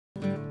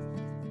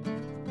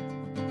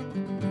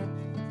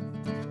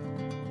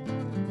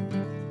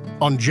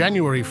On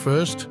January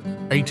 1st,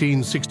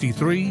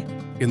 1863,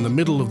 in the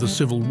middle of the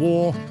Civil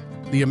War,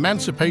 the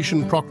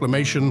Emancipation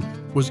Proclamation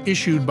was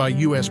issued by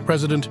U.S.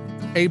 President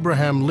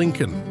Abraham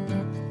Lincoln.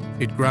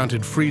 It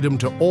granted freedom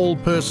to all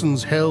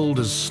persons held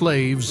as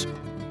slaves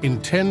in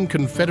 10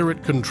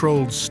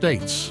 Confederate-controlled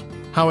states.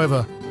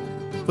 However,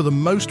 for the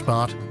most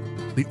part,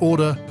 the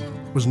order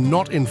was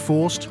not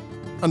enforced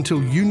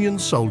until Union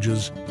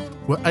soldiers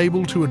were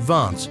able to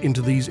advance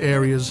into these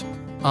areas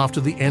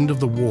after the end of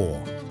the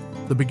war,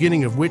 the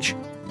beginning of which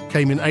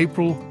came in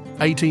April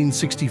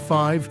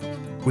 1865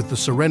 with the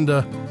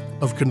surrender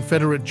of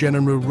Confederate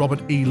General Robert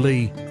E.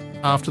 Lee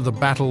after the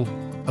Battle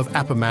of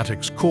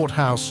Appomattox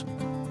Courthouse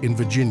in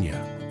Virginia.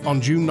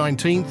 On June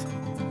 19,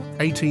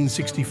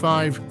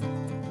 1865,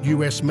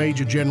 U.S.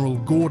 Major General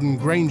Gordon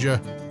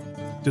Granger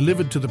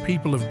delivered to the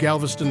people of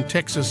Galveston,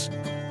 Texas,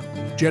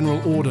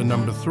 General Order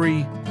No.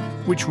 3,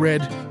 which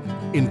read,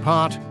 in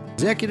part,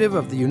 Executive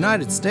of the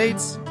United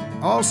States,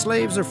 all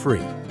slaves are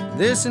free.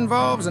 This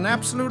involves an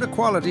absolute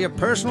equality of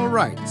personal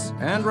rights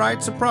and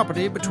rights of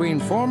property between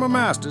former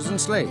masters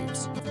and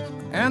slaves.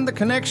 And the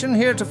connection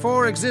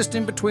heretofore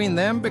existing between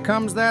them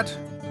becomes that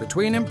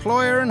between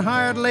employer and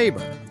hired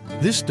labor.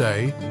 This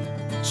day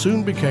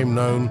soon became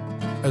known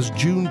as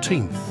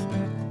Juneteenth,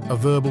 a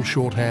verbal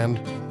shorthand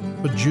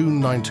for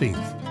June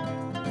 19th.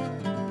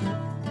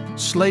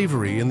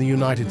 Slavery in the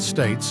United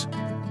States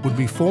would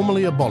be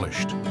formally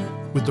abolished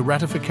with the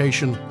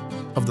ratification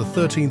of the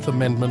 13th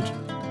Amendment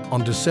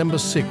on December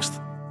 6,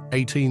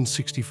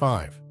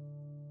 1865.